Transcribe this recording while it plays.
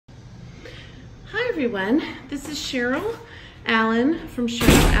Hi everyone, this is Cheryl Allen from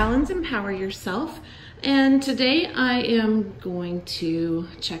Cheryl Allen's Empower Yourself, and today I am going to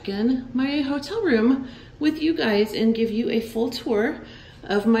check in my hotel room with you guys and give you a full tour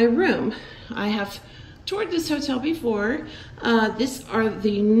of my room. I have toured this hotel before. These are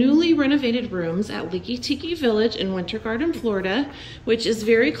the newly renovated rooms at Tiki Village in Winter Garden, Florida, which is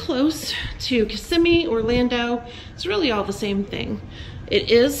very close to Kissimmee, Orlando. It's really all the same thing. It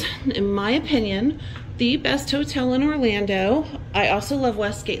is, in my opinion, the best hotel in Orlando. I also love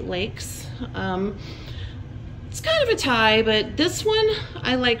Westgate Lakes. It's kind of a tie, but this one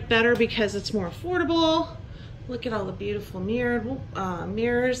I like better because it's more affordable. Look at all the beautiful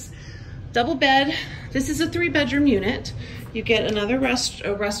mirrors. Double bed. This is a 3-bedroom unit. You get another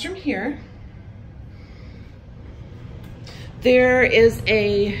restroom here. There is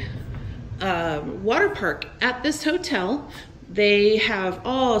a water park at this hotel. They have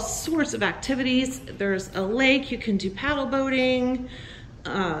all sorts of activities. There's a lake, you can do paddle boating,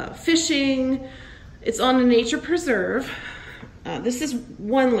 fishing. It's on a nature preserve. This is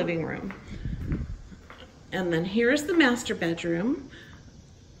one living room. And then here's the master bedroom.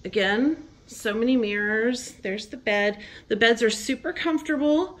 Again, so many mirrors. There's the bed. The beds are super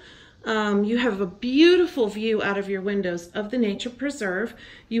comfortable. You have a beautiful view out of your windows of the nature preserve.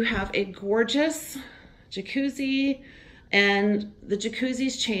 You have a gorgeous jacuzzi, and the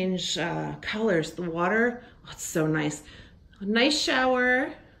jacuzzis change colors. The water, oh, it's so nice. A nice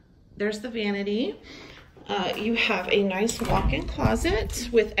shower. There's the vanity. You have a nice walk-in closet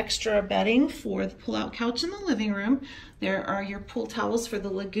with extra bedding for the pull-out couch in the living room. There are your pool towels for the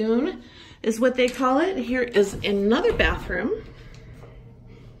lagoon, is what they call it. Here is another bathroom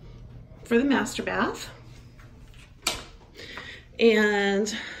for the master bath.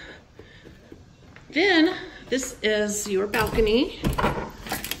 And then this is your balcony.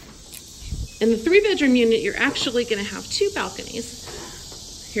 In the 3-bedroom unit, you're actually gonna have 2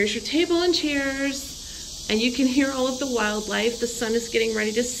 balconies. Here's your table and chairs, and you can hear all of the wildlife. The sun is getting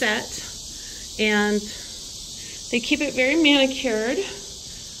ready to set, and they keep it very manicured.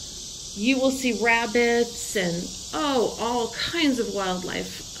 You will see rabbits and, oh, all kinds of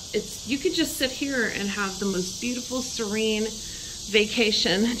wildlife. You could just sit here and have the most beautiful, serene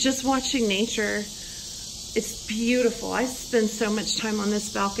vacation, just watching nature. It's beautiful. I spend so much time on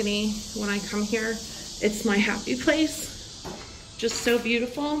this balcony when I come here. It's my happy place. Just so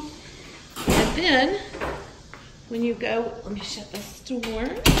beautiful. And then when you go, let me shut this door.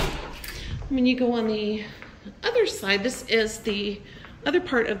 When you go on the other side, this is the other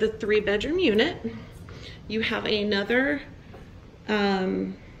part of the 3-bedroom unit. You have another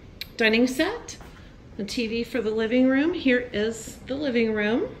dining set, a TV for the living room. Here is the living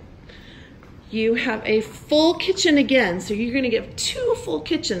room. You have a full kitchen again, so you're gonna get 2 full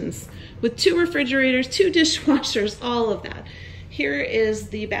kitchens with 2 refrigerators, 2 dishwashers, all of that. Here is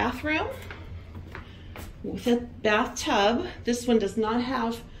the bathroom with a bathtub. This one does not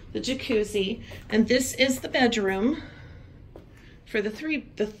have the jacuzzi, and this is the bedroom for the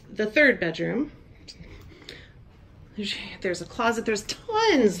 3rd bedroom. There's a closet. There's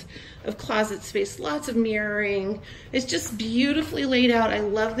tons of closet space, lots of mirroring. It's just beautifully laid out. I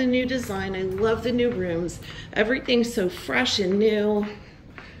love the new design. I love the new rooms. Everything's so fresh and new.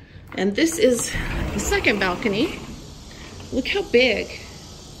 And this is the 2nd balcony. Look how big.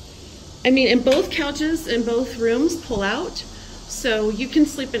 I mean, and both couches in both rooms pull out, so you can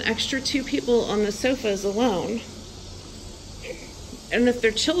sleep an extra 2 people on the sofas alone. And if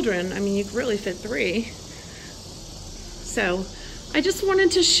they're children, I mean, you can really fit 3. So I just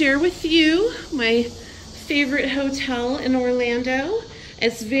wanted to share with you my favorite hotel in Orlando.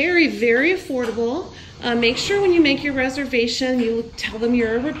 It's very, very affordable. Make sure when you make your reservation, you tell them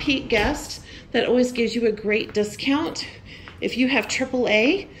you're a repeat guest. That always gives you a great discount. If you have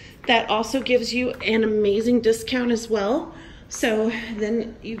AAA, that also gives you an amazing discount as well. So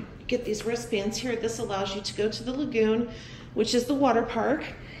then you get these wristbands here. This allows you to go to the lagoon, which is the water park,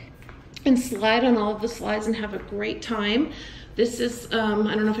 and slide on all of the slides and have a great time. This is, I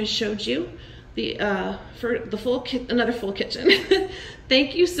don't know if I showed you, for the another full kitchen.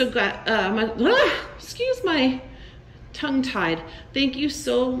 Thank you excuse my tongue-tied. Thank you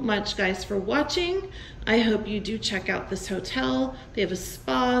so much, guys, for watching. I hope you do check out this hotel. They have a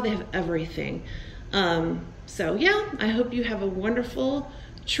spa, they have everything. So yeah, I hope you have a wonderful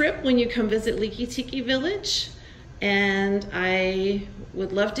trip when you come visit Tiki Village. And I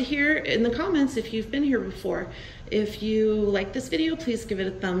would love to hear in the comments if you've been here before. If you like this video, please give it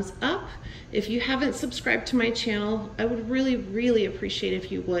a thumbs up. If you haven't subscribed to my channel, I would really, really appreciate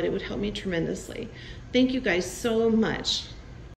if you would. It would help me tremendously. Thank you guys so much.